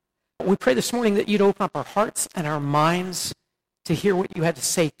we pray this morning that you'd open up our hearts and our minds to hear what you had to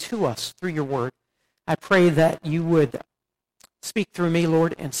say to us through your word. I pray that you would speak through me,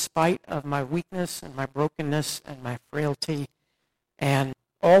 Lord, in spite of my weakness and my brokenness and my frailty and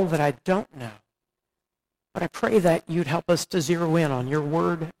all that I don't know. But I pray that you'd help us to zero in on your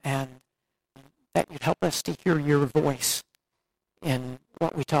word and that you'd help us to hear your voice in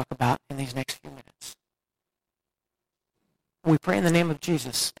what we talk about in these next few minutes. We pray in the name of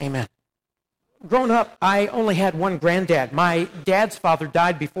Jesus. Amen. Growing up, I only had one granddad. My dad's father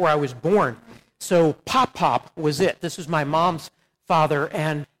died before I was born. So Pop was it. This was my mom's father,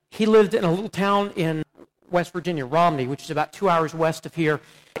 and he lived in a little town in West Virginia, Romney, which is about 2 hours west of here.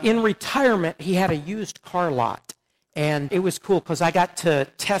 In retirement, he had a used car lot, and it was cool because I got to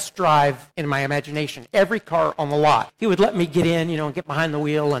test drive in my imagination every car on the lot. He would let me get in, and get behind the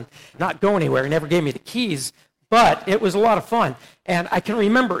wheel and not go anywhere. He never gave me the keys, but it was a lot of fun. And I can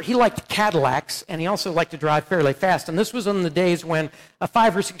remember he liked Cadillacs, and he also liked to drive fairly fast. And this was in the days when a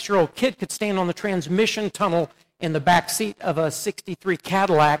 5 or 6 year old kid could stand on the transmission tunnel in the back seat of a 63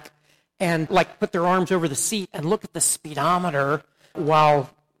 Cadillac and put their arms over the seat and look at the speedometer while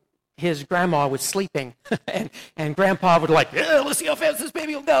his grandma was sleeping. and Grandpa would let's see how fast this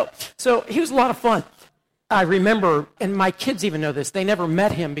baby will go. So he was a lot of fun. I remember, and my kids even know this, they never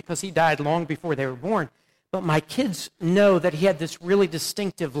met him because he died long before they were born. But my kids know that he had this really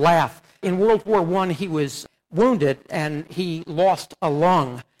distinctive laugh. In World War I, he was wounded, and he lost a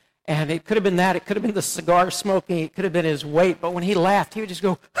lung. And it could have been that. It could have been the cigar smoking. It could have been his weight. But when he laughed, he would just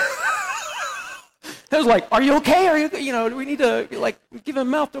go, I was like, are you okay? Are you, do we need to, give him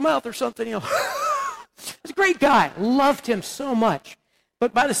mouth to mouth or something? He's a great guy. Loved him so much.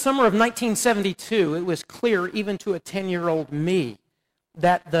 But by the summer of 1972, it was clear, even to a 10-year-old me,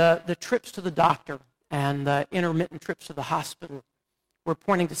 that the trips to the doctor and the intermittent trips to the hospital were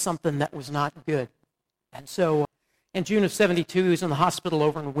pointing to something that was not good. And so in June of 72, he was in the hospital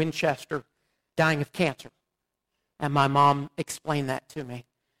over in Winchester, dying of cancer. And my mom explained that to me.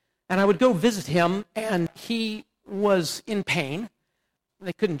 And I would go visit him, and he was in pain.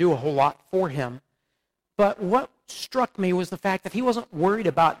 They couldn't do a whole lot for him. But what struck me was the fact that he wasn't worried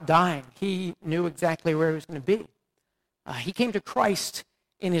about dying. He knew exactly where he was going to be. He came to Christ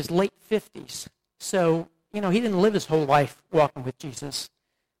in his late 50s. So, he didn't live his whole life walking with Jesus.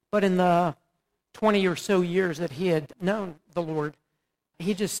 But in the 20 or so years that he had known the Lord,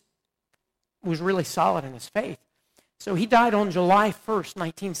 he just was really solid in his faith. So he died on July 1st,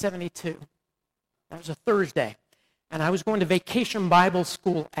 1972. That was a Thursday. And I was going to Vacation Bible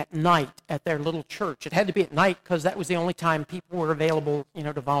School at night at their little church. It had to be at night because that was the only time people were available,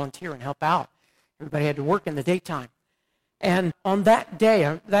 to volunteer and help out. Everybody had to work in the daytime. And on that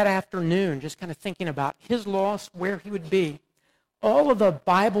day, that afternoon, just kind of thinking about his loss, where he would be, all of the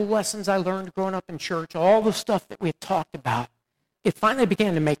Bible lessons I learned growing up in church, all the stuff that we had talked about, it finally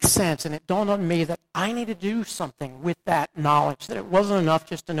began to make sense, and it dawned on me that I needed to do something with that knowledge, that it wasn't enough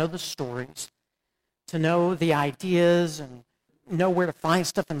just to know the stories, to know the ideas and know where to find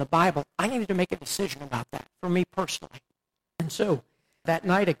stuff in the Bible. I needed to make a decision about that for me personally. And so that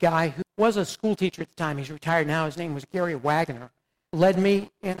night, a guy who was a school teacher at the time, he's retired now, his name was Gary Wagner, led me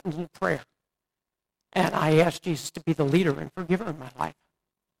in a little prayer. And I asked Jesus to be the leader and forgiver in my life.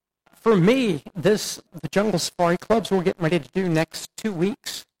 For me, the Jungle Safari Clubs we're getting ready to do next 2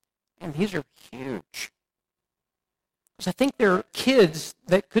 weeks, and these are huge. Because I think they're kids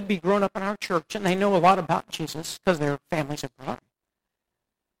that could be grown up in our church, and they know a lot about Jesus because their families have brought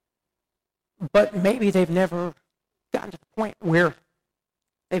them. But maybe they've never gotten to the point where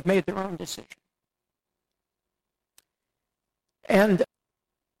they've made their own decision. And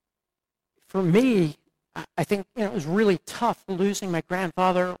for me, I think it was really tough losing my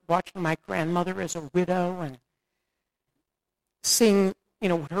grandfather, watching my grandmother as a widow, and seeing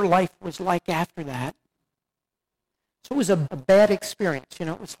what her life was like after that. So it was a bad experience.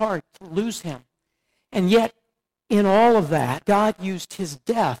 It was hard to lose him. And yet, in all of that, God used his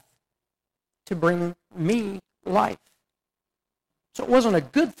death to bring me life. So it wasn't a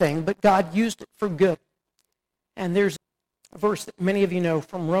good thing, but God used it for good. And there's a verse that many of you know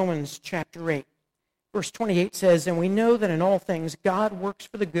from Romans chapter 8. Verse 28 says, "And we know that in all things God works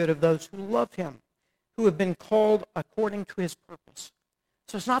for the good of those who love him, who have been called according to his purpose."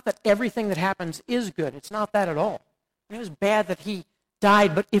 So it's not that everything that happens is good. It's not that at all. It was bad that he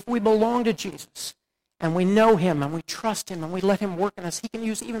died, but if we belong to Jesus and we know him and we trust him and we let him work in us, he can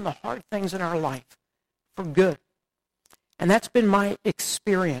use even the hard things in our life for good. And that's been my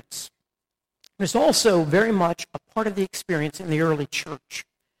experience. It's also very much a part of the experience in the early church.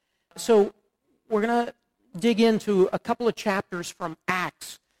 So we're going to dig into a couple of chapters from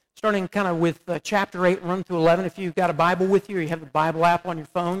Acts, starting kind of with chapter 8 and run through 11. If you've got a Bible with you or you have the Bible app on your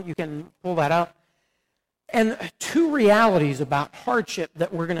phone, you can pull that up. And two realities about hardship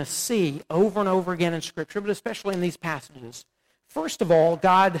that we're going to see over and over again in Scripture, but especially in these passages. First of all,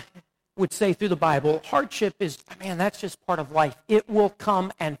 God would say through the Bible, hardship is, man, that's just part of life. It will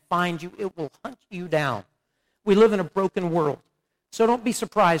come and find you. It will hunt you down. We live in a broken world. So don't be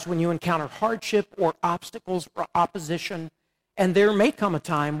surprised when you encounter hardship or obstacles or opposition. And there may come a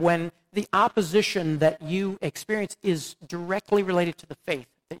time when the opposition that you experience is directly related to the faith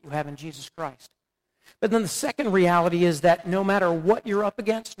that you have in Jesus Christ. But then the second reality is that no matter what you're up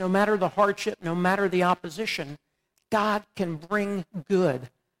against, no matter the hardship, no matter the opposition, God can bring good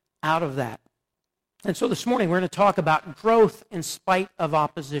out of that. And so this morning we're going to talk about growth in spite of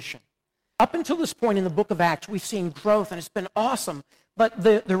opposition. Up until this point in the book of Acts, we've seen growth, and it's been awesome. But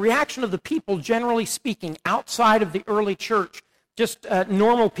the reaction of the people, generally speaking, outside of the early church, just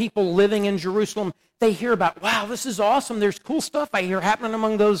normal people living in Jerusalem, they hear about, wow, this is awesome. There's cool stuff I hear happening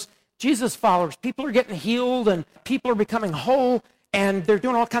among those Jesus followers. People are getting healed, and people are becoming whole, and they're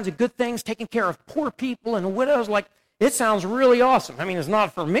doing all kinds of good things, taking care of poor people and widows. Like, it sounds really awesome. I mean, it's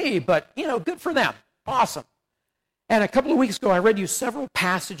not for me, but, good for them. Awesome. And a couple of weeks ago, I read you several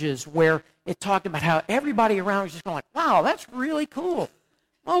passages where it talked about how everybody around was just going like, wow, that's really cool.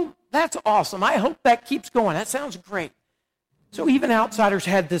 Well, that's awesome. I hope that keeps going. That sounds great. So even outsiders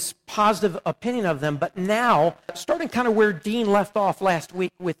had this positive opinion of them, but now, starting kind of where Dean left off last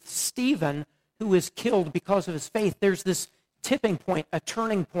week with Stephen, who was killed because of his faith, there's this tipping point, a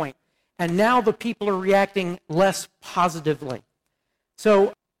turning point, and now the people are reacting less positively.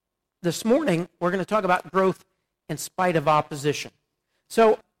 So this morning, we're going to talk about growth in spite of opposition.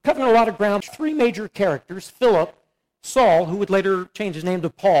 So covering a lot of ground, three major characters, Philip, Saul, who would later change his name to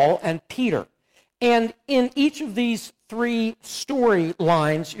Paul, and Peter. And in each of these three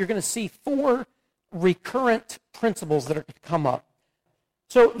storylines, you're going to see four recurrent principles that are going to come up.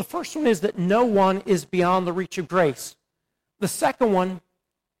 So the first one is that no one is beyond the reach of grace. The second one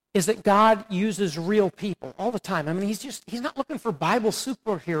is that God uses real people all the time. I mean, he's not looking for Bible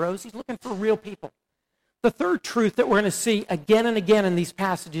superheroes. He's looking for real people. The third truth that we're going to see again and again in these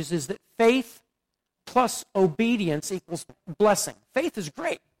passages is that faith plus obedience equals blessing. Faith is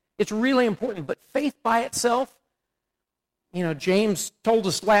great. It's really important, but faith by itself, James told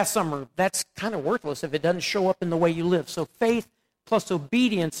us last summer, that's kind of worthless if it doesn't show up in the way you live. So faith plus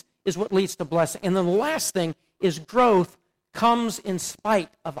obedience is what leads to blessing. And then the last thing is growth comes in spite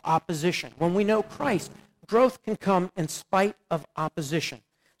of opposition. When we know Christ, growth can come in spite of opposition.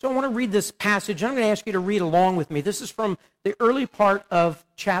 So I want to read this passage. I'm going to ask you to read along with me. This is from the early part of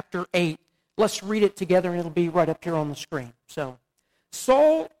chapter 8. Let's read it together, and it'll be right up here on the screen. So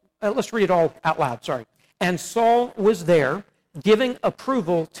let's read it all out loud, sorry. And Saul was there, giving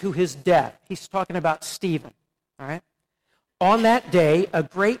approval to his death. He's talking about Stephen, all right? On that day, a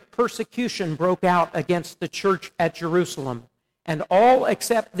great persecution broke out against the church at Jerusalem, and all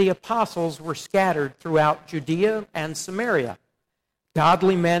except the apostles were scattered throughout Judea and Samaria.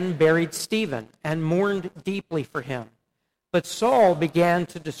 Godly men buried Stephen and mourned deeply for him. But Saul began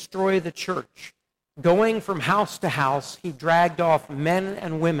to destroy the church. Going from house to house, he dragged off men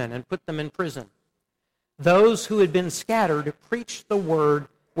and women and put them in prison. Those who had been scattered preached the word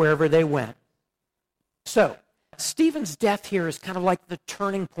wherever they went. So, Stephen's death here is kind of like the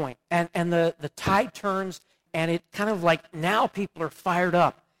turning point, and the tide turns, and it kind of like now people are fired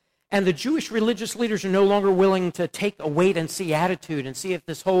up. And the Jewish religious leaders are no longer willing to take a wait-and-see attitude and see if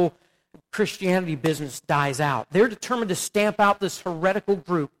this whole Christianity business dies out. They're determined to stamp out this heretical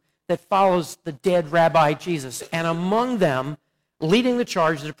group that follows the dead Rabbi Jesus. And among them, leading the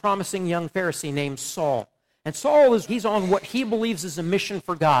charge, is a promising young Pharisee named Saul. And Saul he's on what he believes is a mission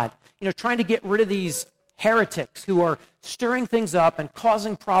for God, trying to get rid of these heretics who are stirring things up and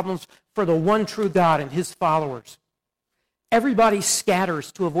causing problems for the one true God and his followers. Everybody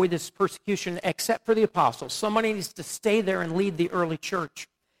scatters to avoid this persecution except for the apostles. Somebody needs to stay there and lead the early church.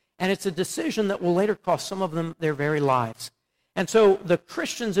 And it's a decision that will later cost some of them their very lives. And so the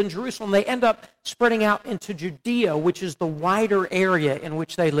Christians in Jerusalem, they end up spreading out into Judea, which is the wider area in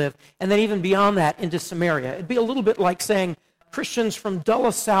which they live, and then even beyond that into Samaria. It'd be a little bit like saying Christians from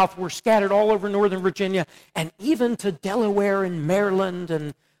Dulles South were scattered all over northern Virginia and even to Delaware and Maryland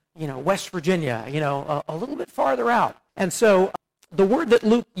and, West Virginia, a little bit farther out. And so the word that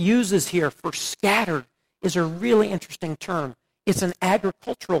Luke uses here for scattered is a really interesting term. It's an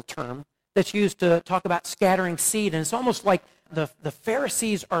agricultural term that's used to talk about scattering seed, and it's almost like the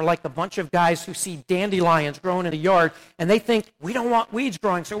Pharisees are like a bunch of guys who see dandelions growing in the yard, and they think, we don't want weeds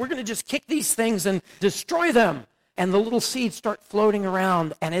growing, so we're going to just kick these things and destroy them. and the little seeds start floating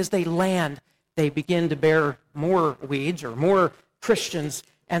around, and as they land, they begin to bear more weeds or more Christians,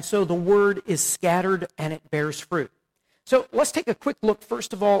 and so the word is scattered and it bears fruit. So let's take a quick look,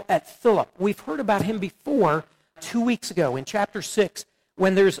 first of all, at Philip. We've heard about him before 2 weeks ago in chapter 6,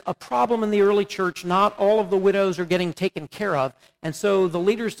 when there's a problem in the early church. Not all of the widows are getting taken care of, and so the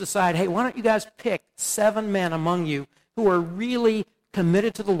leaders decide, hey, why don't you guys pick 7 men among you who are really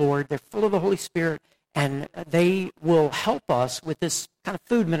committed to the Lord, they're full of the Holy Spirit, and they will help us with this kind of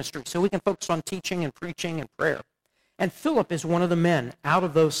food ministry so we can focus on teaching and preaching and prayer. And Philip is one of the men out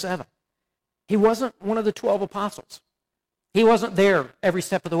of those 7. He wasn't one of the 12 apostles. He wasn't there every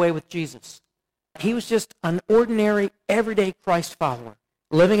step of the way with Jesus. He was just an ordinary, everyday Christ follower,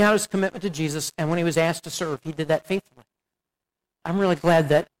 living out his commitment to Jesus, and when he was asked to serve, he did that faithfully. I'm really glad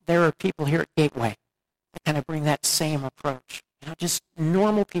that there are people here at Gateway that kind of bring that same approach. Just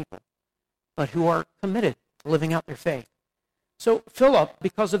normal people, but who are committed to living out their faith. So Philip,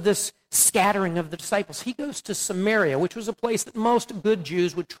 because of this scattering of the disciples, he goes to Samaria, which was a place that most good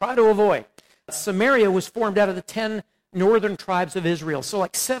Jews would try to avoid. Samaria was formed out of the 10 northern tribes of Israel. So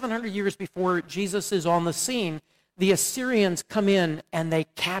like 700 years before Jesus is on the scene, the Assyrians come in and they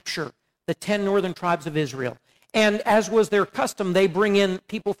capture the 10 northern tribes of Israel. And as was their custom, they bring in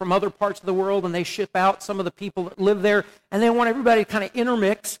people from other parts of the world and they ship out some of the people that live there, and they want everybody to kind of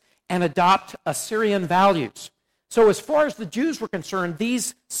intermix and adopt Assyrian values. So as far as the Jews were concerned,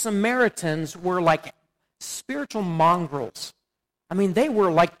 these Samaritans were like spiritual mongrels. I mean, they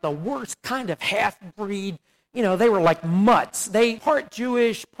were like the worst kind of half-breed. They were like mutts. They part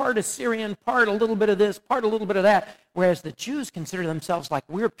Jewish, part Assyrian, part a little bit of this, part a little bit of that. Whereas the Jews consider themselves like,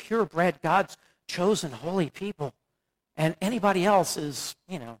 we're purebred, God's chosen holy people. And anybody else is,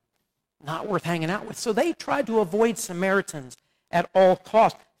 not worth hanging out with. So they tried to avoid Samaritans at all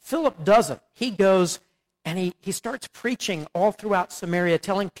costs. Philip doesn't. He goes and he starts preaching all throughout Samaria,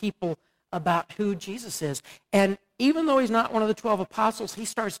 telling people about who Jesus is. And even though he's not one of the 12 apostles, he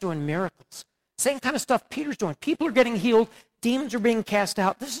starts doing miracles. Same kind of stuff Peter's doing. People are getting healed. Demons are being cast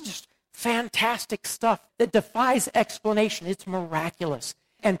out. This is just fantastic stuff that defies explanation. It's miraculous.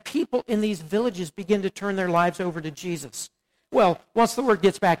 And people in these villages begin to turn their lives over to Jesus. Well, once the word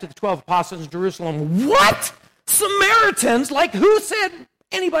gets back to the 12 apostles in Jerusalem, what? Samaritans? Like, who said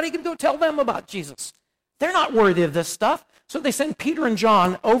anybody could go tell them about Jesus? They're not worthy of this stuff. So they send Peter and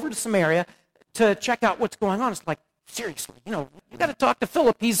John over to Samaria to check out what's going on. It's like, seriously, you got to talk to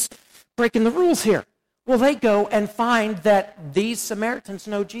Philip. He's breaking the rules here. Well, they go and find that these Samaritans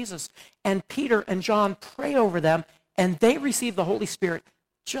know Jesus. And Peter and John pray over them, and they receive the Holy Spirit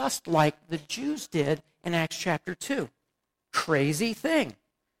just like the Jews did in Acts chapter 2. Crazy thing.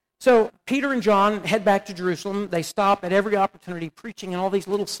 So Peter and John head back to Jerusalem. They stop at every opportunity preaching in all these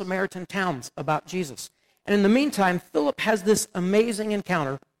little Samaritan towns about Jesus. And in the meantime, Philip has this amazing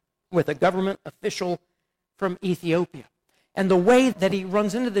encounter with a government official from Ethiopia. And the way that he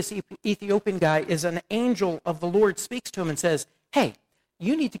runs into this Ethiopian guy is an angel of the Lord speaks to him and says, hey,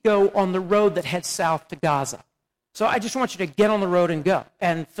 you need to go on the road that heads south to Gaza. So I just want you to get on the road and go.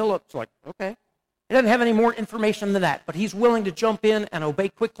 And Philip's like, okay. He doesn't have any more information than that, but he's willing to jump in and obey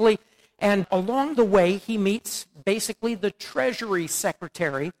quickly. And along the way, he meets basically the treasury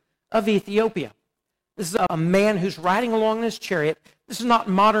secretary of Ethiopia. This is a man who's riding along in his chariot. This is not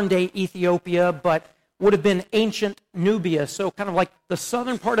modern-day Ethiopia, but would have been ancient Nubia, so kind of like the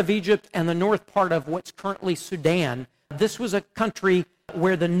southern part of Egypt and the north part of what's currently Sudan. This was a country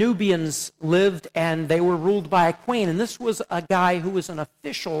where the Nubians lived, and they were ruled by a queen. And this was a guy who was an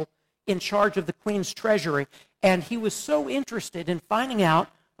official in charge of the queen's treasury. And he was so interested in finding out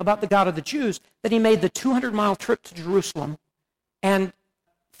about the God of the Jews that he made the 200-mile trip to Jerusalem. And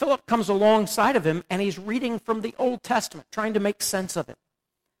Philip comes alongside of him, and he's reading from the Old Testament, trying to make sense of it.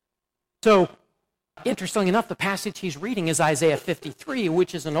 So, interestingly enough, the passage he's reading is Isaiah 53,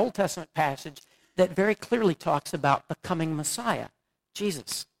 which is an Old Testament passage that very clearly talks about the coming Messiah,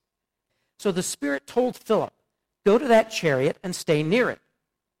 Jesus. So the Spirit told Philip, go to that chariot and stay near it.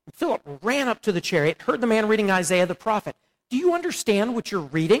 And Philip ran up to the chariot, heard the man reading Isaiah the prophet. Do you understand what you're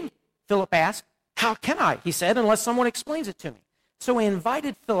reading? Philip asked. How can I, he said, unless someone explains it to me. So he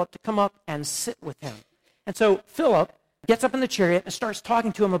invited Philip to come up and sit with him. And so Philip gets up in the chariot and starts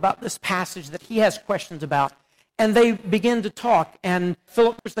talking to him about this passage that he has questions about. And they begin to talk, and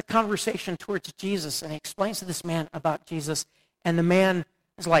Philip puts the conversation towards Jesus, and he explains to this man about Jesus. And the man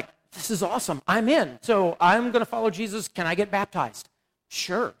is like, this is awesome. I'm in. So I'm going to follow Jesus. Can I get baptized?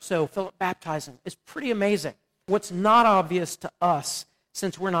 Sure. So Philip baptized him. It's pretty amazing. What's not obvious to us,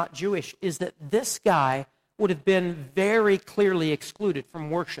 since we're not Jewish, is that this guy would have been very clearly excluded from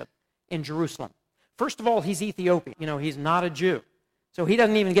worship in Jerusalem. First of all, he's Ethiopian. He's not a Jew. So he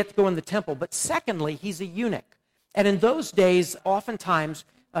doesn't even get to go in the temple. But secondly, he's a eunuch. And in those days, oftentimes,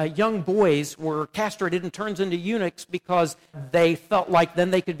 young boys were castrated and turned into eunuchs because they felt like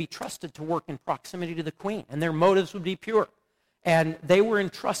then they could be trusted to work in proximity to the queen, and their motives would be pure. And they were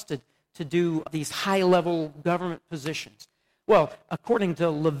entrusted to do these high-level government positions. Well, according to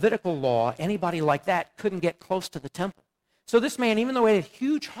Levitical law, anybody like that couldn't get close to the temple. So this man, even though he had a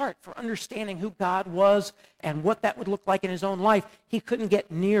huge heart for understanding who God was and what that would look like in his own life, he couldn't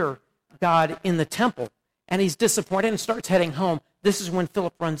get near God in the temple. And he's disappointed and starts heading home. This is when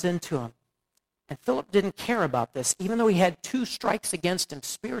Philip runs into him. And Philip didn't care about this. Even though he had 2 strikes against him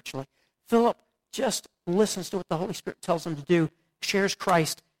spiritually, Philip just listens to what the Holy Spirit tells him to do, shares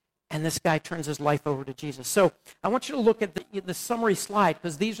Christ, and this guy turns his life over to Jesus. So I want you to look at the summary slide,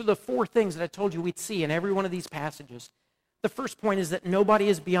 because these are the 4 things that I told you we'd see in every one of these passages. The first point is that nobody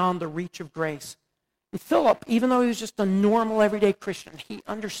is beyond the reach of grace. And Philip, even though he was just a normal, everyday Christian, he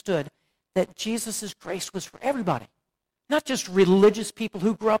understood that Jesus' grace was for everybody. Not just religious people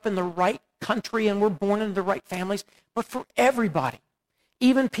who grew up in the right country and were born into the right families, but for everybody.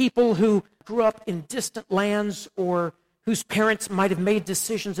 Even people who grew up in distant lands or whose parents might have made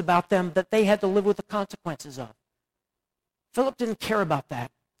decisions about them that they had to live with the consequences of. Philip didn't care about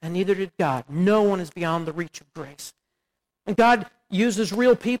that, and neither did God. No one is beyond the reach of grace. And God uses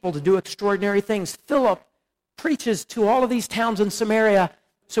real people to do extraordinary things. Philip preaches to all of these towns in Samaria,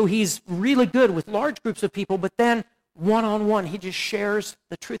 so he's really good with large groups of people, but then one-on-one, he just shares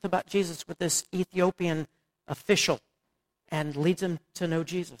the truth about Jesus with this Ethiopian official and leads him to know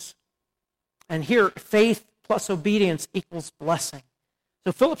Jesus. And here, faith plus obedience equals blessing.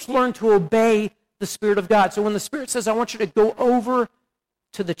 So Philip's learned to obey the Spirit of God. So when the Spirit says, I want you to go over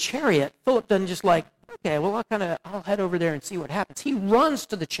to the chariot, Philip doesn't just like, okay, well, I'll head over there and see what happens. He runs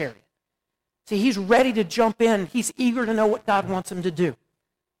to the chariot. See, he's ready to jump in. He's eager to know what God wants him to do.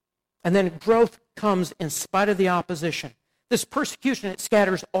 And then growth comes in spite of the opposition. This persecution, it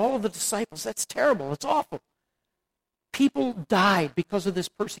scatters all of the disciples. That's terrible. It's awful. People died because of this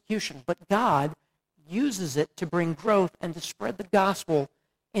persecution, but God uses it to bring growth and to spread the gospel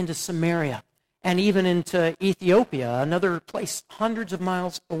into Samaria and even into Ethiopia, another place hundreds of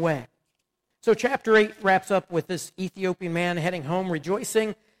miles away. So chapter 8 wraps up with this Ethiopian man heading home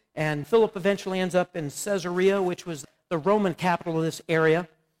rejoicing, and Philip eventually ends up in Caesarea, which was the Roman capital of this area.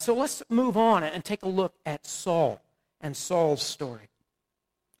 So let's move on and take a look at Saul and Saul's story.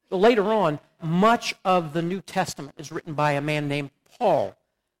 So later on, much of the New Testament is written by a man named Paul,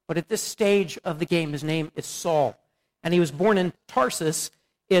 but at this stage of the game, his name is Saul. And he was born in Tarsus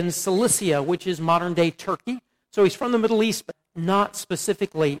in Cilicia, which is modern-day Turkey. So he's from the Middle East, but not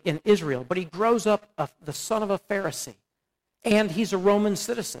specifically in Israel, but he grows up the son of a Pharisee, and he's a Roman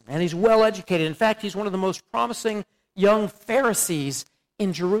citizen, and he's well educated. In fact, he's one of the most promising young Pharisees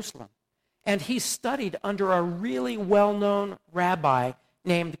in Jerusalem, and he studied under a really well-known rabbi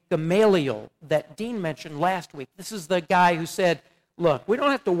named Gamaliel that Dean mentioned last week. This is the guy who said, look, we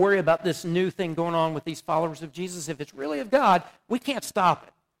don't have to worry about this new thing going on with these followers of Jesus. If it's really of God, we can't stop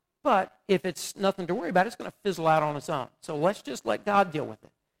it. But if it's nothing to worry about, it's going to fizzle out on its own. So let's just let God deal with it.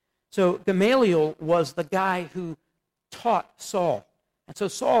 So Gamaliel was the guy who taught Saul. And so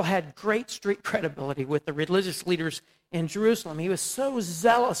Saul had great street credibility with the religious leaders in Jerusalem. He was so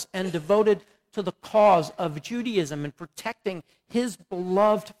zealous and devoted to the cause of Judaism and protecting his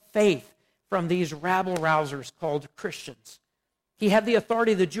beloved faith from these rabble-rousers called Christians. He had the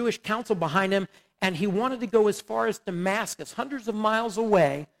authority of the Jewish council behind him, and he wanted to go as far as Damascus, hundreds of miles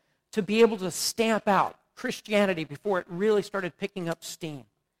away, to be able to stamp out Christianity before it really started picking up steam.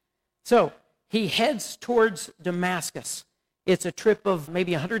 So he heads towards Damascus. It's a trip of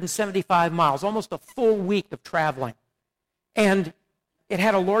maybe 175 miles, almost a full week of traveling. And it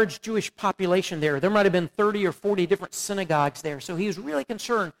had a large Jewish population there. There might have been 30 or 40 different synagogues there. So he was really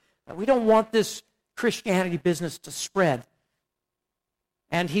concerned that we don't want this Christianity business to spread.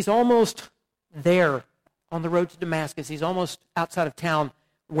 And he's almost there on the road to Damascus. He's almost outside of town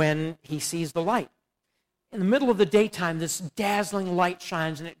when he sees the light. In the middle of the daytime, this dazzling light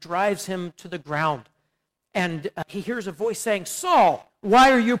shines, and it drives him to the ground. And he hears a voice saying, Saul,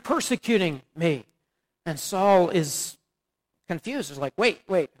 why are you persecuting me? And Saul is confused. He's like, wait,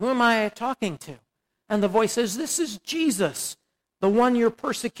 who am I talking to? And the voice says, this is Jesus, the one you're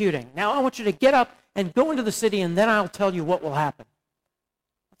persecuting. Now I want you to get up and go into the city, and then I'll tell you what will happen.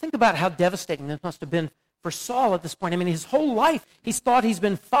 Think about how devastating this must have been for Saul at this point. I mean, his whole life, he's thought he's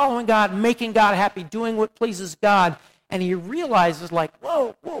been following God, making God happy, doing what pleases God, and he realizes, like,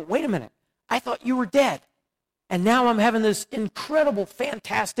 whoa, wait a minute. I thought you were dead, and now I'm having this incredible,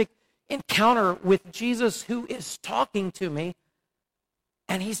 fantastic encounter with Jesus who is talking to me,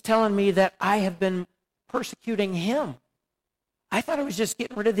 and he's telling me that I have been persecuting him. I thought I was just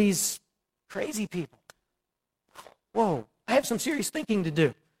getting rid of these crazy people. Whoa, I have some serious thinking to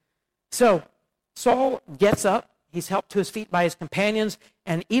do. So Saul gets up. He's helped to his feet by his companions,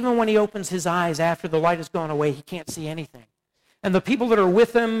 and even when he opens his eyes after the light has gone away, he can't see anything. And the people that are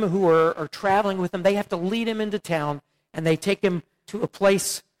with him, who are traveling with him, they have to lead him into town, and they take him to a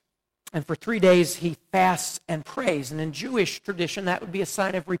place, and for 3 days he fasts and prays. And in Jewish tradition, that would be a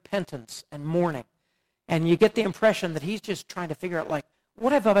sign of repentance and mourning. And you get the impression that he's just trying to figure out, like,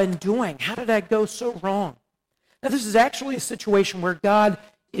 what have I been doing? How did I go so wrong? Now, this is actually a situation where God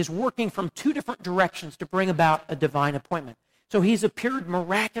is working from two different directions to bring about a divine appointment. So he's appeared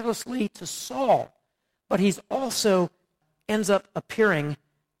miraculously to Saul, but he's also ends up appearing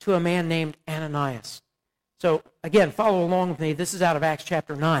to a man named Ananias. So again, follow along with me. This is out of Acts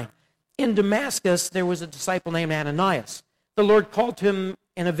chapter 9. In Damascus, there was a disciple named Ananias. The Lord called to him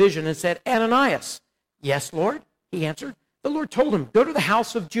in a vision and said, "Ananias." "Yes, Lord," he answered. The Lord told him, "Go to the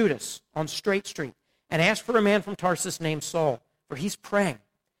house of Judas on Straight Street and ask for a man from Tarsus named Saul, for he's praying.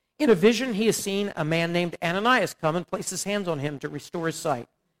 In a vision, he has seen a man named Ananias come and place his hands on him to restore his sight."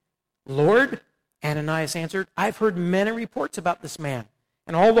 "Lord," Ananias answered, "I've heard many reports about this man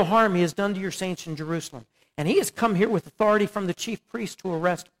and all the harm he has done to your saints in Jerusalem. And he has come here with authority from the chief priest to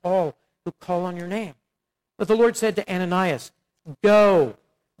arrest all who call on your name." But the Lord said to Ananias, "Go.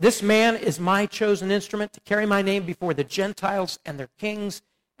 This man is my chosen instrument to carry my name before the Gentiles and their kings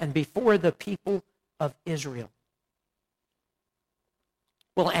and before the people of Israel."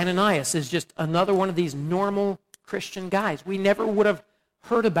 Well, Ananias is just another one of these normal Christian guys. We never would have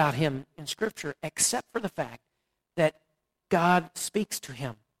heard about him in Scripture except for the fact that God speaks to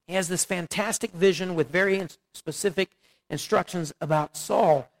him. He has this fantastic vision with very specific instructions about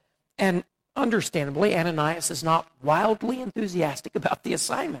Saul. And understandably, Ananias is not wildly enthusiastic about the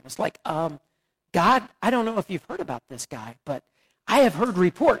assignment. It's like, God, I don't know if you've heard about this guy, but I have heard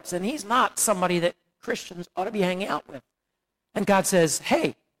reports, and he's not somebody that Christians ought to be hanging out with. And God says,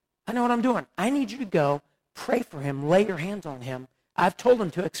 "Hey, I know what I'm doing. I need you to go, pray for him, lay your hands on him. I've told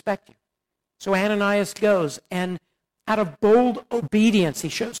him to expect you." So Ananias goes, and out of bold obedience, he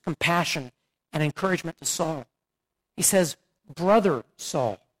shows compassion and encouragement to Saul. He says, "Brother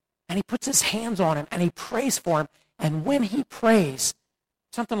Saul," and he puts his hands on him, and he prays for him. And when he prays,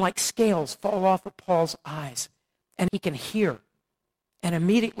 something like scales fall off of Paul's eyes, and he can hear. And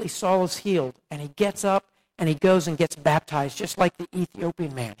immediately Saul is healed, and he gets up, and he goes and gets baptized, just like the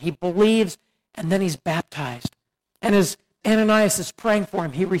Ethiopian man. He believes, and then he's baptized. And as Ananias is praying for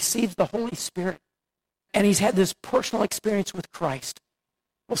him, he receives the Holy Spirit. And he's had this personal experience with Christ.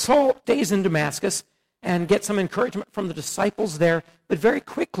 Well, Saul stays in Damascus and gets some encouragement from the disciples there, but very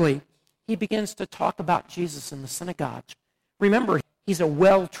quickly he begins to talk about Jesus in the synagogue. Remember, he's a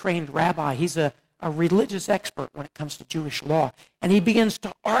well-trained rabbi. He's a religious expert when it comes to Jewish law. And he begins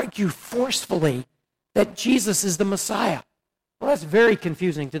to argue forcefully that Jesus is the Messiah. Well, that's very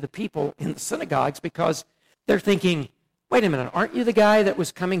confusing to the people in the synagogues because they're thinking, wait a minute, aren't you the guy that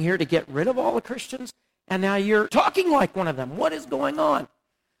was coming here to get rid of all the Christians? And now you're talking like one of them. What is going on?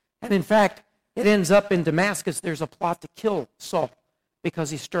 And in fact, it ends up in Damascus, there's a plot to kill Saul because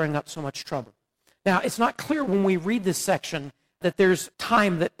he's stirring up so much trouble. Now, it's not clear when we read this section that there's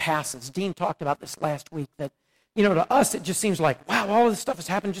time that passes. Dean talked about this last week, that, to us it just seems like, wow, all of this stuff has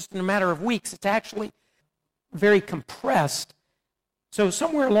happened just in a matter of weeks. It's actually very compressed. So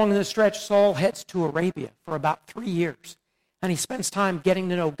somewhere along this stretch, Saul heads to Arabia for about 3 years. And he spends time getting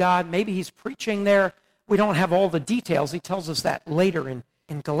to know God. Maybe he's preaching there. We don't have all the details. He tells us that later in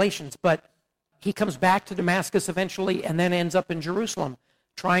Galatians. But he comes back to Damascus eventually and then ends up in Jerusalem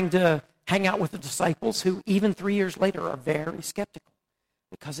trying to hang out with the disciples who even 3 years later are very skeptical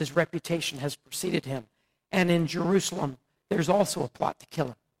because his reputation has preceded him. And in Jerusalem, there's also a plot to kill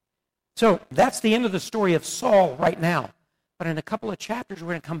him. So that's the end of the story of Saul right now. But in a couple of chapters, we're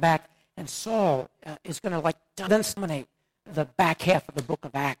going to come back, and Saul is going to dominate the back half of the book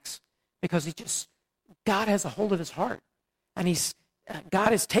of Acts because God has a hold of his heart. And God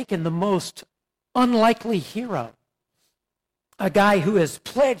has taken the most unlikely hero, a guy who has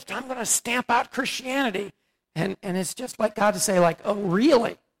pledged, I'm going to stamp out Christianity. And it's just like God to say, oh,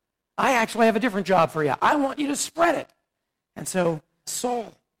 really? I actually have a different job for you. I want you to spread it. And so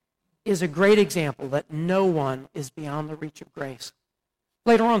Saul is a great example that no one is beyond the reach of grace.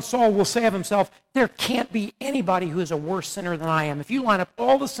 Later on, Saul will say of himself, there can't be anybody who is a worse sinner than I am. If you line up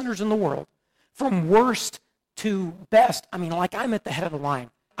all the sinners in the world, from worst to best, I'm at the head of the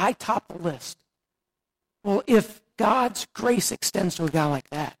line. I top the list. Well, if God's grace extends to a guy like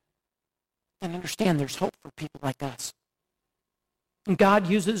that, then understand there's hope for people like us. And God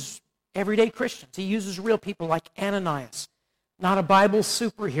uses everyday Christians. He uses real people like Ananias, not a Bible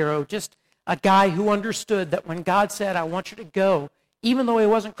superhero, just a guy who understood that when God said, I want you to go, even though he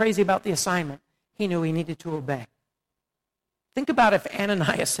wasn't crazy about the assignment, he knew he needed to obey. Think about if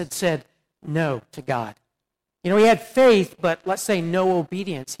Ananias had said no to God. You know, he had faith, but let's say no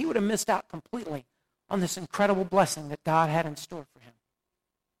obedience. He would have missed out completely on this incredible blessing that God had in store for him.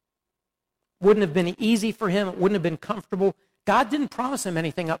 Wouldn't have been easy for him. It wouldn't have been comfortable. God didn't promise him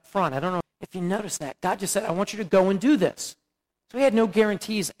anything up front. I don't know if you noticed that. God just said, I want you to go and do this. So he had no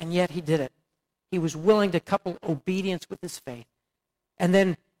guarantees, and yet he did it. He was willing to couple obedience with his faith. And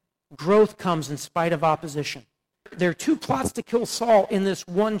then growth comes in spite of opposition. There are 2 plots to kill Saul in this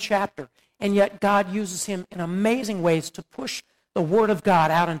one chapter, and yet God uses him in amazing ways to push the word of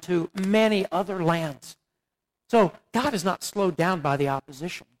God out into many other lands. So God is not slowed down by the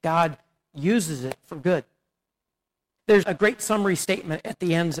opposition. God uses it for good. There's a great summary statement at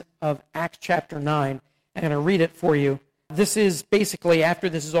the end of Acts chapter 9. I'm going to read it for you. This is basically after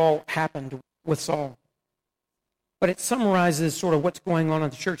this has all happened with Saul. But it summarizes sort of what's going on in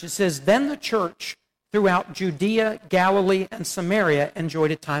the church. It says, then the church throughout Judea, Galilee, and Samaria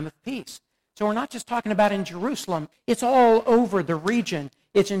enjoyed a time of peace. So we're not just talking about in Jerusalem. It's all over the region.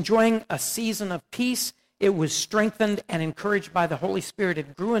 It's enjoying a season of peace. It was strengthened and encouraged by the Holy Spirit.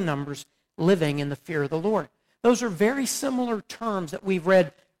 It grew in numbers, living in the fear of the Lord. Those are very similar terms that we've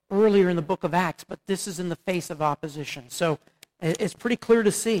read earlier in the book of Acts, but this is in the face of opposition. So it's pretty clear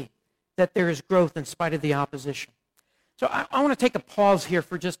to see that there is growth in spite of the opposition. So I want to take a pause here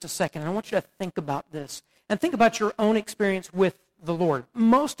for just a second, and I want you to think about this and think about your own experience with the Lord.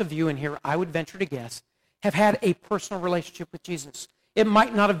 Most of you in here, I would venture to guess, have had a personal relationship with Jesus. It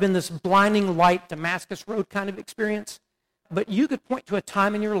might not have been this blinding light Damascus Road kind of experience, but you could point to a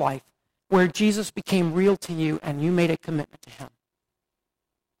time in your life where Jesus became real to you and you made a commitment to him.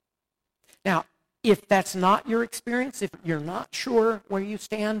 Now, if that's not your experience, if you're not sure where you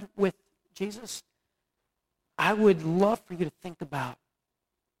stand with Jesus, I would love for you to think about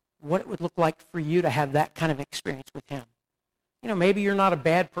what it would look like for you to have that kind of experience with him. You know, maybe you're not a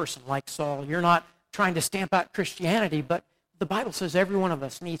bad person like Saul. You're not trying to stamp out Christianity, but the Bible says every one of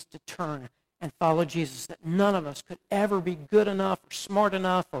us needs to turn and follow Jesus, that none of us could ever be good enough or smart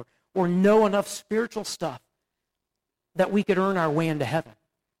enough or know enough spiritual stuff that we could earn our way into heaven.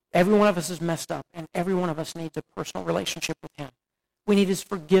 Every one of us is messed up, and every one of us needs a personal relationship with him. We need his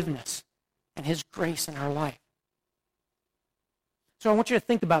forgiveness and his grace in our life. So I want you to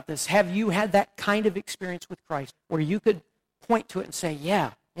think about this. Have you had that kind of experience with Christ where you could point to it and say,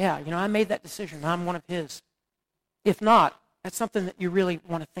 yeah, I made that decision. I'm one of his. If not, that's something that you really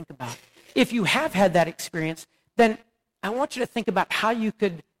want to think about. If you have had that experience, then I want you to think about how you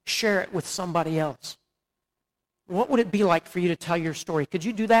could share it with somebody else. What would it be like for you to tell your story? Could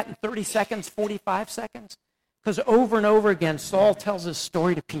you do that in 30 seconds, 45 seconds? Because over and over again, Saul tells his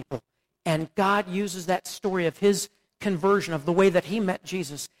story to people, and God uses that story of his conversion, of the way that he met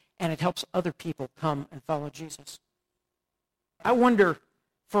Jesus, and it helps other people come and follow Jesus. I wonder,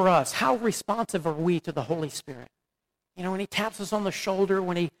 for us, how responsive are we to the Holy Spirit? You know, when he taps us on the shoulder,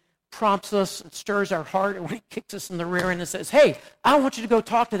 when he prompts us and stirs our heart, or when he kicks us in the rear end and says, hey, I want you to go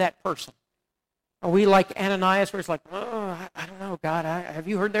talk to that person. Are we like Ananias, where it's like, oh, I don't know, God, have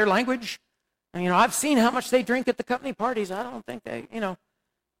you heard their language? And, I've seen how much they drink at the company parties. I don't think they,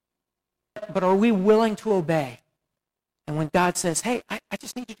 But are we willing to obey? And when God says, hey, I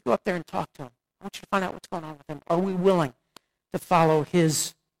just need you to go up there and talk to him. I want you to find out what's going on with him. Are we willing to follow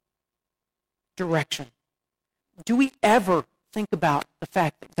his direction? Do we ever think about the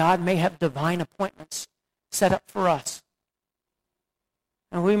fact that God may have divine appointments set up for us?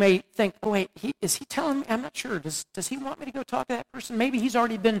 And we may think, oh, wait, is he telling me? I'm not sure. Does he want me to go talk to that person? Maybe he's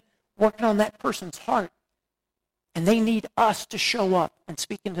already been working on that person's heart, and they need us to show up and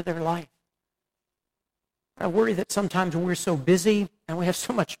speak into their life. I worry that sometimes we're so busy and we have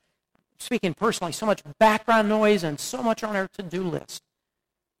so much, speaking personally, so much background noise and so much on our to-do list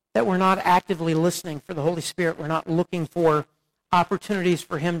that we're not actively listening for the Holy Spirit. We're not looking for opportunities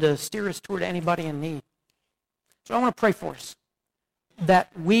for him to steer us toward anybody in need. So I want to pray for us,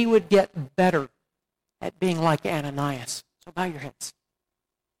 that we would get better at being like Ananias. So bow your heads.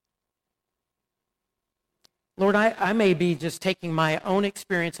 Lord, I may be just taking my own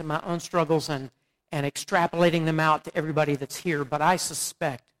experience and my own struggles and extrapolating them out to everybody that's here, but I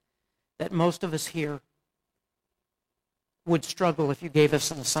suspect that most of us here would struggle if you gave us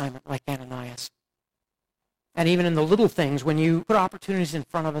an assignment like Ananias. And even in the little things, when you put opportunities in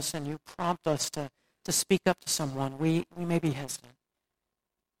front of us and you prompt us to speak up to someone, we may be hesitant.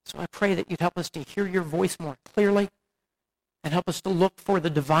 So I pray that you'd help us to hear your voice more clearly and help us to look for the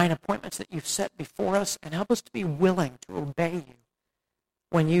divine appointments that you've set before us and help us to be willing to obey you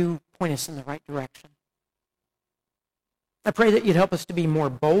when you point us in the right direction. I pray that you'd help us to be more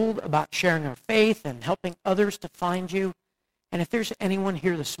bold about sharing our faith and helping others to find you. And if there's anyone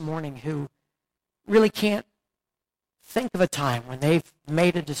here this morning who really can't think of a time when they've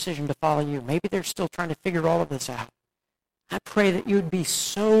made a decision to follow you, maybe they're still trying to figure all of this out, I pray that you'd be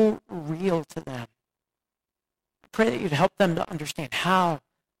so real to them. I pray that you'd help them to understand how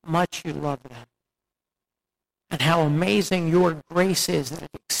much you love them and how amazing your grace is that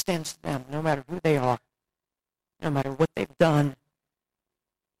it extends to them no matter who they are, no matter what they've done.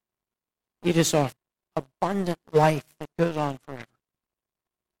 You just offer abundant life that goes on forever.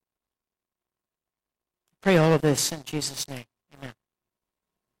 I pray all of this in Jesus' name. Amen.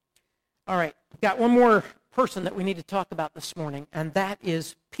 All right, got one more person that we need to talk about this morning, and that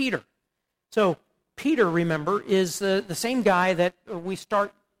is Peter. So Peter, remember, is the same guy that we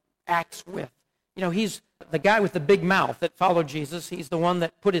start Acts with. You know, he's the guy with the big mouth that followed Jesus. He's the one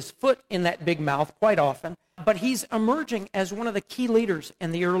that put his foot in that big mouth quite often, but he's emerging as one of the key leaders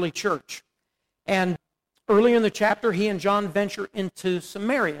in the early church. And earlier in the chapter, he and John venture into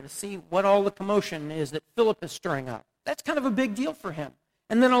Samaria to see what all the commotion is that Philip is stirring up. That's kind of a big deal for him.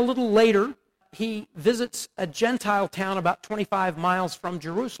 And then a little later, he visits a Gentile town about 25 miles from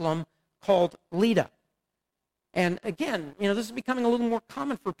Jerusalem called Lydda. And again, you know, this is becoming a little more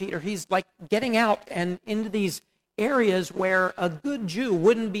common for Peter. He's like getting out and into these areas where a good Jew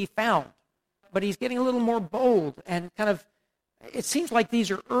wouldn't be found. But he's getting a little more bold and kind of, it seems like these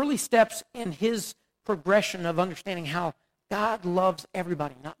are early steps in his progression of understanding how God loves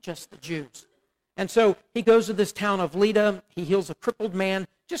everybody, not just the Jews. And so he goes to this town of Lydda. He heals a crippled man,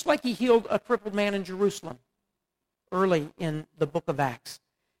 just like he healed a crippled man in Jerusalem early in the book of Acts.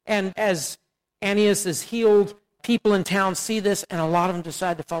 And as Aeneas is healed, people in town see this, and a lot of them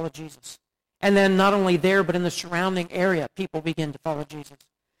decide to follow Jesus. And then not only there, but in the surrounding area, people begin to follow Jesus.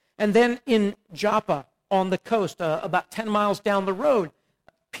 And then in Joppa, on the coast, about 10 miles down the road,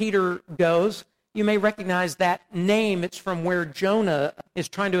 Peter goes. You may recognize that name. It's from where Jonah is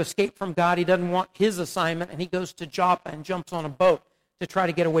trying to escape from God. He doesn't want his assignment, and he goes to Joppa and jumps on a boat to try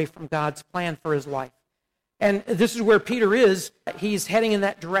to get away from God's plan for his life. And this is where Peter is. He's heading in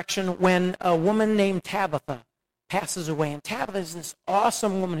that direction when a woman named Tabitha passes away. And Tabitha is this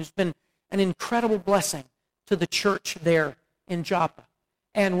awesome woman who's been an incredible blessing to the church there in Joppa.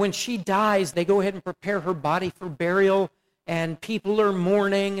 And when she dies, they go ahead and prepare her body for burial, and people are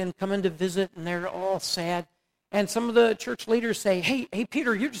mourning and coming to visit, and they're all sad. And some of the church leaders say, hey,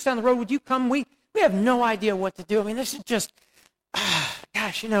 Peter, you're just down the road. Would you come? We have no idea what to do. I mean, this is just,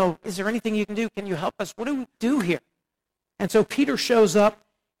 gosh, you know, is there anything you can do? Can you help us? What do we do here? And so Peter shows up,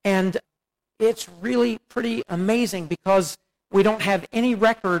 and it's really pretty amazing because we don't have any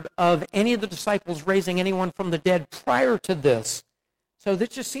record of any of the disciples raising anyone from the dead prior to this. So this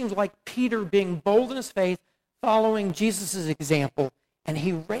just seems like Peter being bold in his faith, following Jesus' example, and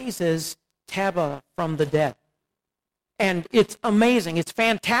he raises Tabitha from the dead. And it's amazing. It's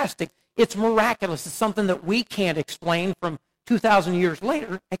fantastic. It's miraculous. It's something that we can't explain from 2,000 years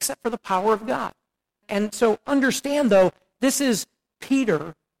later, except for the power of God. And so understand, though, this is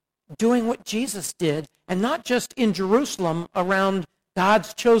Peter doing what Jesus did, and not just in Jerusalem around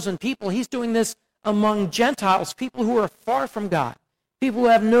God's chosen people. He's doing this among Gentiles, people who are far from God, people who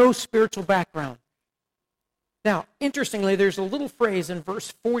have no spiritual background. Now, interestingly, there's a little phrase in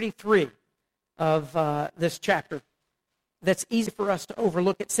verse 43 of this chapter that's easy for us to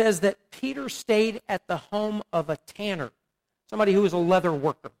overlook. It says that Peter stayed at the home of a tanner, somebody who was a leather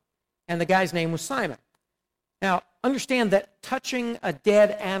worker, and the guy's name was Simon. Now, understand that touching a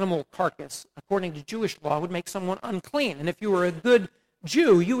dead animal carcass, according to Jewish law, would make someone unclean. And if you were a good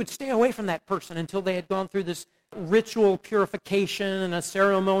Jew, you would stay away from that person until they had gone through this ritual purification and a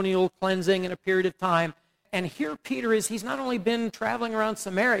ceremonial cleansing in a period of time. And here Peter is, he's not only been traveling around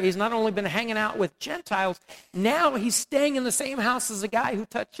Samaria, he's not only been hanging out with Gentiles, now he's staying in the same house as a guy who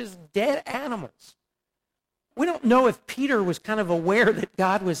touches dead animals. We don't know if Peter was kind of aware that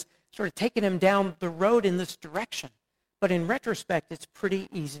God was sort of taking him down the road in this direction. But in retrospect, it's pretty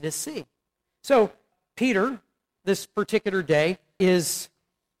easy to see. So Peter, this particular day,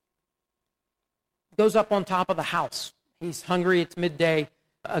 goes up on top of the house. He's hungry. It's midday.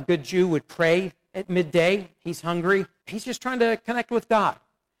 A good Jew would pray at midday. He's hungry. He's just trying to connect with God.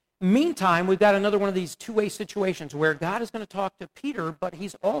 Meantime, we've got another one of these two-way situations where God is going to talk to Peter, but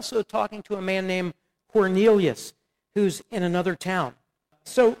he's also talking to a man named Cornelius, who's in another town.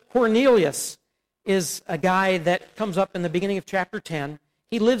 So Cornelius is a guy that comes up in the beginning of chapter 10.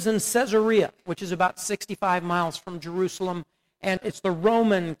 He lives in Caesarea, which is about 65 miles from Jerusalem, and it's the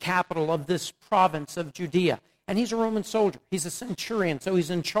Roman capital of this province of Judea. And he's a Roman soldier. He's a centurion, so he's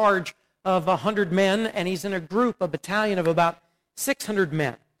in charge of 100 men, and he's in a battalion of about 600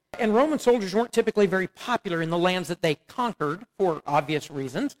 men. And Roman soldiers weren't typically very popular in the lands that they conquered, for obvious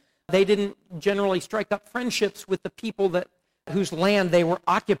reasons. They didn't generally strike up friendships with the people whose land they were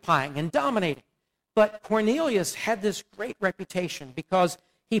occupying and dominating. But Cornelius had this great reputation because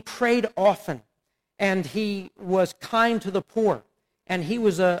he prayed often, and he was kind to the poor, and he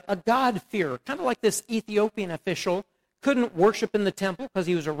was a God-fearer, kind of like this Ethiopian official. Couldn't worship in the temple because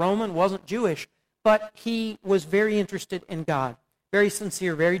he was a Roman, wasn't Jewish, but he was very interested in God, very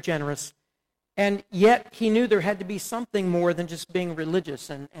sincere, very generous, and yet he knew there had to be something more than just being religious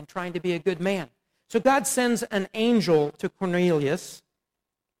and trying to be a good man. So God sends an angel to Cornelius,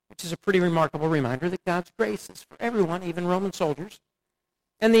 which is a pretty remarkable reminder that God's grace is for everyone, even Roman soldiers.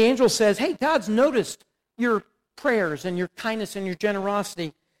 And the angel says, hey, God's noticed your prayers and your kindness and your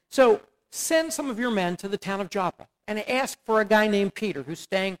generosity, so send some of your men to the town of Joppa and ask for a guy named Peter who's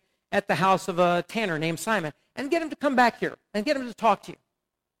staying at the house of a tanner named Simon, and get him to come back here and get him to talk to you.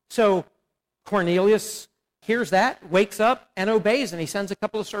 So Cornelius hears that, wakes up, and obeys, and he sends a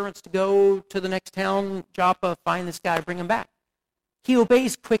couple of servants to go to the next town, Joppa, find this guy, bring him back. He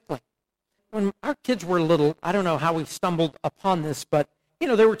obeys quickly. When our kids were little, I don't know how we stumbled upon this, but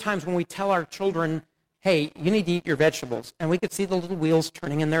there were times when we tell our children, hey, you need to eat your vegetables. And we could see the little wheels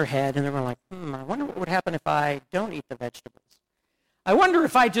turning in their head, and they were like, I wonder what would happen if I don't eat the vegetables. I wonder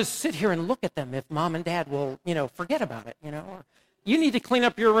if I just sit here and look at them, if mom and dad will, forget about it, or you need to clean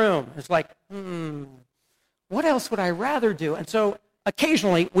up your room. It's like, what else would I rather do? And so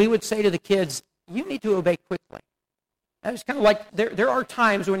occasionally we would say to the kids, you need to obey quickly. That was kind of like, there are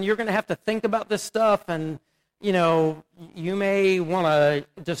times when you're going to have to think about this stuff, and you may want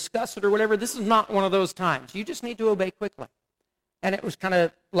to discuss it or whatever. This is not one of those times. You just need to obey quickly. And it was kind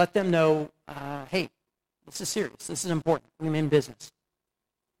of let them know, hey, this is serious. This is important. I'm in business.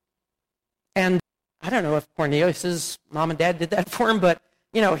 And I don't know if Cornelius' mom and dad did that for him, but,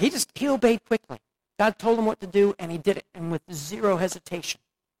 he obeyed quickly. God told him what to do, and he did it, and with zero hesitation.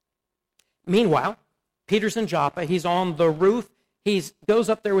 Meanwhile, Peter's in Joppa. He's on the roof. He goes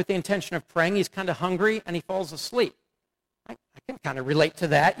up there with the intention of praying. He's kind of hungry, and he falls asleep. I can kind of relate to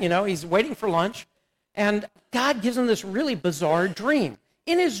that. He's waiting for lunch, and God gives him this really bizarre dream.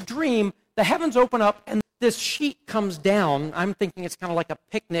 In his dream, the heavens open up, and this sheet comes down. I'm thinking it's kind of like a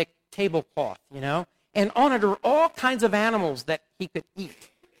picnic tablecloth, and on it are all kinds of animals that he could eat.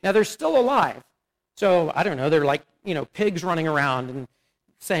 Now, they're still alive, so I don't know. They're like, pigs running around and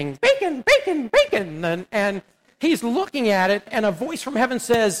saying, bacon, bacon, bacon, and he's looking at it, and a voice from heaven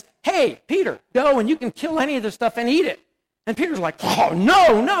says, hey, Peter, go and you can kill any of this stuff and eat it. And Peter's like, oh,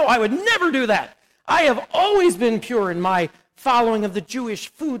 no, I would never do that. I have always been pure in my following of the Jewish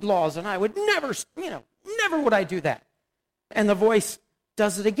food laws, and I would never, never would I do that. And the voice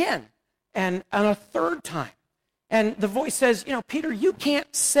does it again, and a third time. And the voice says, Peter, you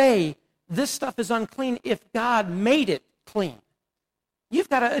can't say this stuff is unclean if God made it clean. You've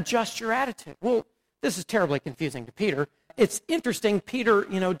got to adjust your attitude. Well, this is terribly confusing to Peter. It's interesting. Peter,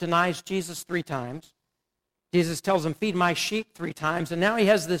 denies Jesus 3 times. Jesus tells him, feed my sheep 3 times. And now he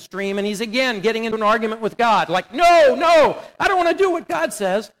has this dream, and he's again getting into an argument with God. Like, no, I don't want to do what God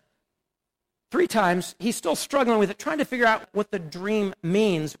says. 3 times, he's still struggling with it, trying to figure out what the dream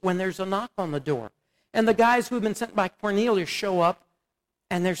means when there's a knock on the door. And the guys who have been sent by Cornelius show up,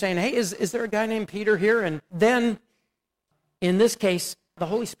 and they're saying, hey, is there a guy named Peter here? And then, in this case, the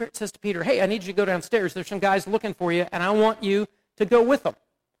Holy Spirit says to Peter, hey, I need you to go downstairs. There's some guys looking for you, and I want you to go with them.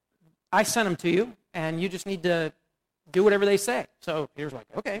 I sent them to you, and you just need to do whatever they say. So Peter's like,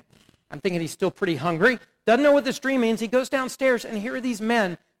 okay. I'm thinking he's still pretty hungry. Doesn't know what this dream means. He goes downstairs, and here are these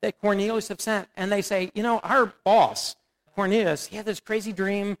men that Cornelius have sent, and they say, our boss, Cornelius, he had this crazy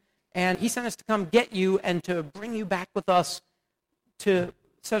dream, and he sent us to come get you and to bring you back with us to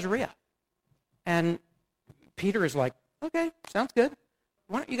Caesarea. And Peter is like, okay, sounds good.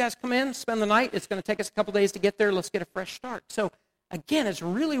 Why don't you guys come in, spend the night? It's going to take us a couple days to get there. Let's get a fresh start. So, again, it's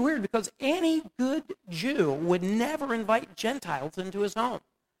really weird because any good Jew would never invite Gentiles into his home.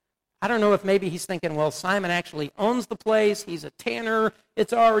 I don't know if maybe he's thinking, well, Simon actually owns the place. He's a tanner.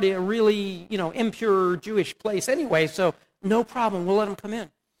 It's already a really, impure Jewish place anyway, so no problem. We'll let him come in.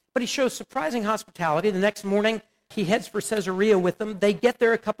 But he shows surprising hospitality. The next morning, he heads for Caesarea with them. They get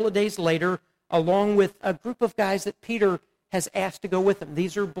there a couple of days later, along with a group of guys that Peter has asked to go with him.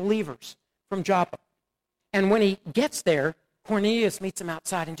 These are believers from Joppa. And when he gets there, Cornelius meets him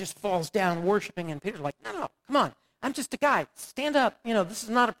outside and just falls down worshiping, and Peter's like, no, come on. I'm just a guy. Stand up. This is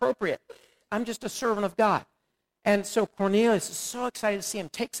not appropriate. I'm just a servant of God. And so Cornelius is so excited to see him,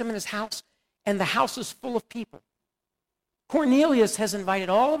 takes him in his house, and the house is full of people. Cornelius has invited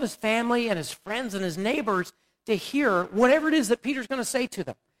all of his family and his friends and his neighbors to hear whatever it is that Peter's going to say to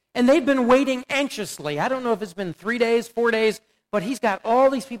them. And they've been waiting anxiously. I don't know if it's been 3 days, 4 days, but he's got all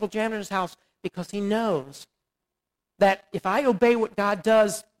these people jammed in his house because he knows that if I obey what God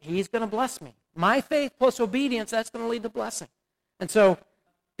does, he's going to bless me. My faith plus obedience, that's going to lead to blessing. And so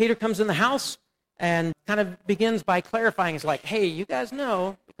Peter comes in the house and kind of begins by clarifying. He's like, hey, you guys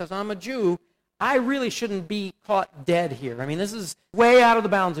know, because I'm a Jew, I really shouldn't be caught dead here. I mean, this is way out of the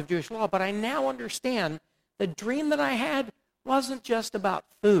bounds of Jewish law, but I now understand the dream that I had wasn't just about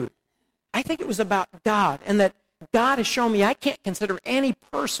food. I think it was about God, and that God has shown me I can't consider any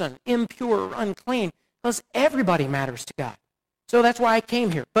person impure or unclean because everybody matters to God. So that's why I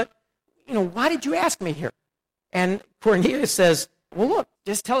came here. But, why did you ask me here? And Cornelius says, well, look,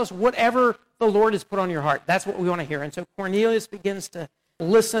 just tell us whatever the Lord has put on your heart. That's what we want to hear. And so Cornelius begins to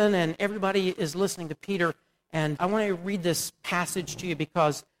listen, and everybody is listening to Peter. And I want to read this passage to you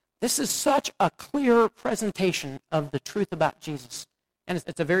because this is such a clear presentation of the truth about Jesus. And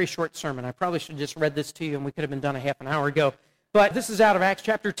it's a very short sermon. I probably should have just read this to you, and we could have been done a half an hour ago. But this is out of Acts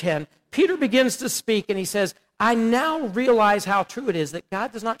chapter 10. Peter begins to speak, and he says, I now realize how true it is that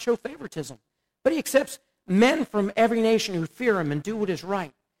God does not show favoritism, but he accepts men from every nation who fear him and do what is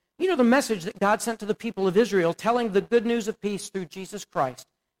right. The message that God sent to the people of Israel, telling the good news of peace through Jesus Christ,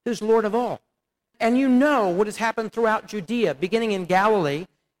 who's Lord of all. And you know what has happened throughout Judea, beginning in Galilee,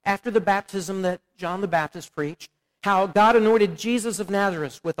 after the baptism that John the Baptist preached, how God anointed Jesus of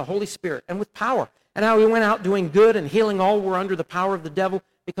Nazareth with the Holy Spirit and with power, and how he went out doing good and healing all who were under the power of the devil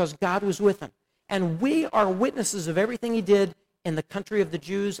because God was with him. And we are witnesses of everything he did in the country of the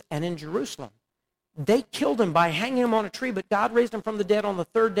Jews and in Jerusalem. They killed him by hanging him on a tree, but God raised him from the dead on the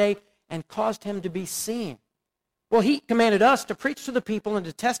third day and caused him to be seen. Well, he commanded us to preach to the people and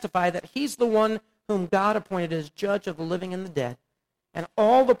to testify that he's the one whom God appointed as judge of the living and the dead. And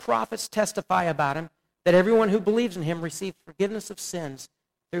all the prophets testify about him, that everyone who believes in him receives forgiveness of sins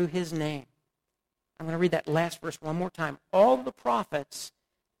through his name. I'm going to read that last verse one more time. All the prophets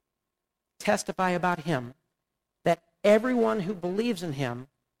testify about him, that everyone who believes in him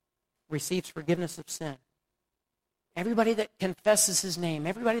receives forgiveness of sin. Everybody that confesses his name,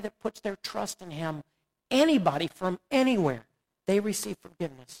 everybody that puts their trust in him, anybody from anywhere, they receive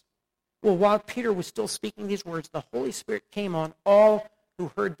forgiveness. Well, while Peter was still speaking these words, the Holy Spirit came on all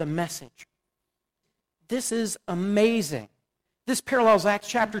who heard the message. This is amazing. This parallels Acts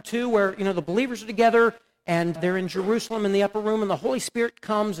chapter 2, where, the believers are together, and they're in Jerusalem in the upper room, and the Holy Spirit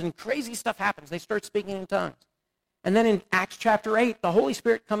comes, and crazy stuff happens. They start speaking in tongues. And then in Acts chapter 8, the Holy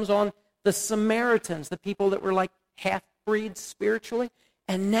Spirit comes on the Samaritans, the people that were like half-breeds spiritually.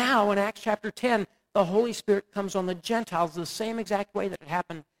 And now in Acts chapter 10, the Holy Spirit comes on the Gentiles the same exact way that it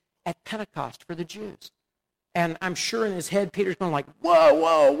happened at Pentecost for the Jews. And I'm sure in his head, Peter's going like,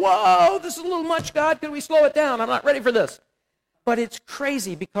 whoa, this is a little much, God. Can we slow it down? I'm not ready for this. But it's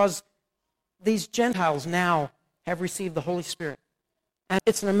crazy because these Gentiles now have received the Holy Spirit. And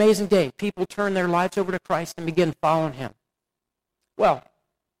it's an amazing day. People turn their lives over to Christ and begin following him. Well,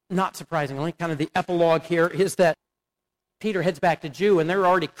 not surprisingly, kind of the epilogue here is that Peter heads back to Jew, and they're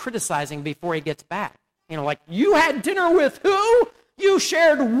already criticizing before he gets back. Like, you had dinner with who? You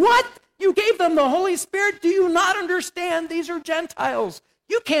shared what? You gave them the Holy Spirit? Do you not understand? These are Gentiles.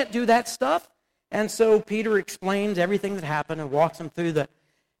 You can't do that stuff. And so Peter explains everything that happened and walks them through that.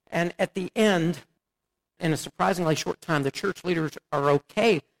 And at the end, in a surprisingly short time, the church leaders are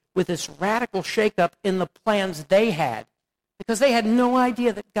okay with this radical shakeup in the plans they had, because they had no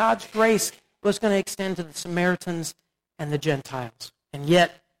idea that God's grace was going to extend to the Samaritans and the Gentiles. And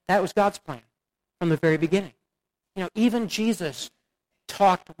yet, that was God's plan from the very beginning. Even Jesus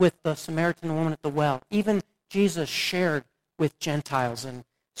talked with the Samaritan woman at the well. Even Jesus shared with Gentiles and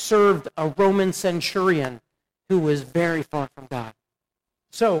served a Roman centurion who was very far from God.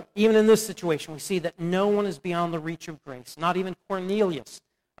 So, even in this situation, we see that no one is beyond the reach of grace. Not even Cornelius,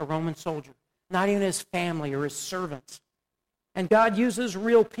 a Roman soldier. Not even his family or his servants. And God uses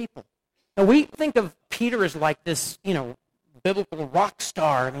real people. Now, we think of Peter as like this, biblical rock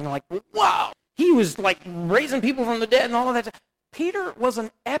star. Wow! He was like raising people from the dead and all of that. Peter was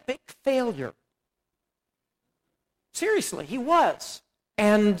an epic failure. Seriously, he was.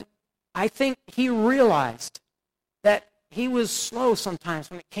 And I think he realized that he was slow sometimes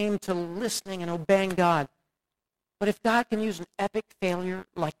when it came to listening and obeying God. But if God can use an epic failure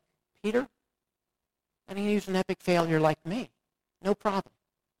like Peter, then he can use an epic failure like me. No problem.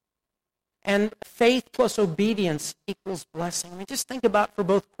 And faith plus obedience equals blessing. I mean, just think about for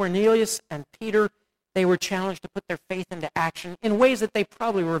both Cornelius and Peter, they were challenged to put their faith into action in ways that they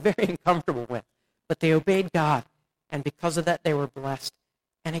probably were very uncomfortable with. But they obeyed God, and because of that, they were blessed.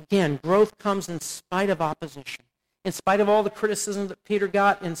 And again, growth comes in spite of opposition. In spite of all the criticism that Peter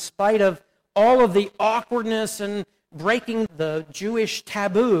got, in spite of all of the awkwardness and breaking the Jewish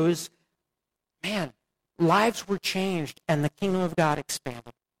taboos, man, lives were changed and the kingdom of God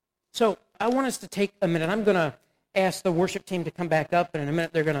expanded. So I want us to take a minute. I'm going to ask the worship team to come back up, and in a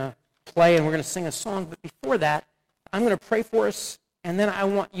minute they're going to play and we're going to sing a song. But before that, I'm going to pray for us, and then I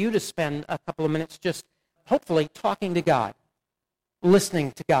want you to spend a couple of minutes just hopefully talking to God,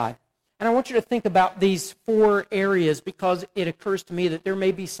 listening to God. And I want you to think about these 4 areas, because it occurs to me that there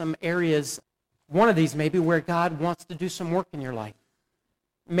may be some areas, one of these maybe, where God wants to do some work in your life.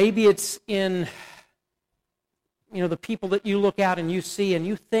 Maybe it's in, the people that you look out and you see and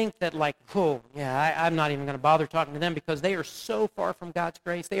you think that like, oh, yeah, I'm not even going to bother talking to them because they are so far from God's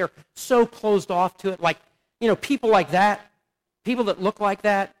grace. They are so closed off to it. Like, people like that, people that look like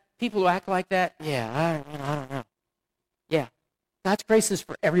that, people who act like that, yeah, I don't know. Yeah, God's grace is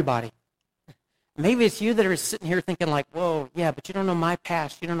for everybody. Maybe it's you that are sitting here thinking like, whoa, yeah, but you don't know my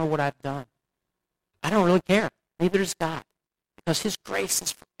past. You don't know what I've done. I don't really care. Neither does God, because his grace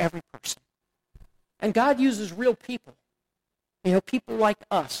is for every person. And God uses real people, people like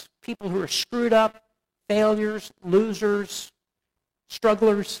us, people who are screwed up, failures, losers,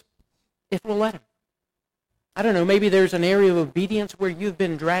 strugglers, if we'll let him. I don't know, maybe there's an area of obedience where you've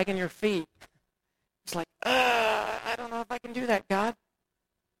been dragging your feet. It's like, I don't know if I can do that, God.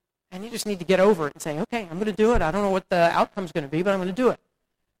 And you just need to get over it and say, okay, I'm going to do it. I don't know what the outcome's going to be, but I'm going to do it.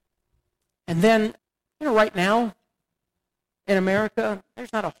 And then, right now in America,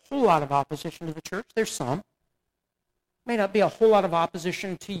 there's not a whole lot of opposition to the church. There's some. May not be a whole lot of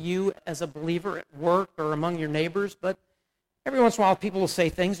opposition to you as a believer at work or among your neighbors, but every once in a while people will say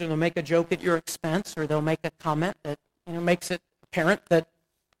things, or they'll make a joke at your expense, or they'll make a comment that makes it apparent that,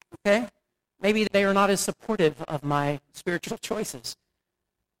 okay, maybe they are not as supportive of my spiritual choices.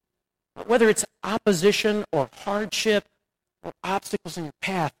 But whether it's opposition or hardship or obstacles in your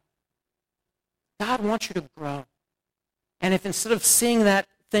path, God wants you to grow. And if instead of seeing that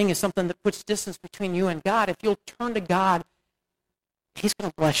thing as something that puts distance between you and God, if you'll turn to God, he's going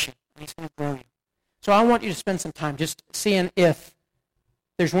to bless you and he's going to grow you. So I want you to spend some time just seeing if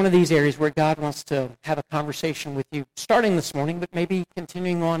there's one of these areas where God wants to have a conversation with you, starting this morning, but maybe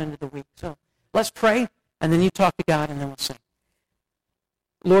continuing on into the week. So let's pray, and then you talk to God, and then we'll sing.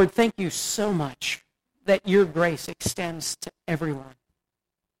 Lord, thank you so much that your grace extends to everyone.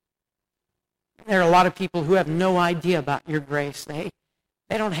 There are a lot of people who have no idea about your grace. They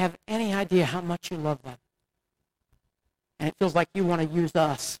don't have any idea how much you love them. And it feels like you want to use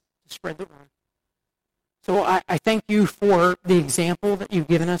us to spread the word. So I thank you for the example that you've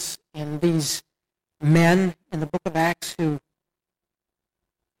given us in these men in the book of Acts who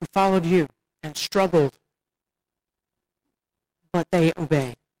followed you and struggled, but they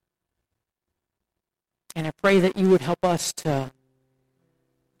obeyed. And I pray that you would help us to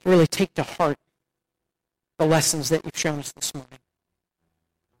really take to heart the lessons that you've shown us this morning.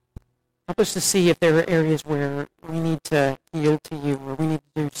 Help us to see if there are areas where we need to yield to you, or we need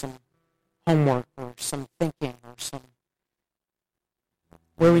to do some homework or some thinking, or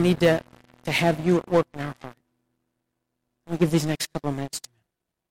where we need to have you at work in our heart. We give these next couple of minutes to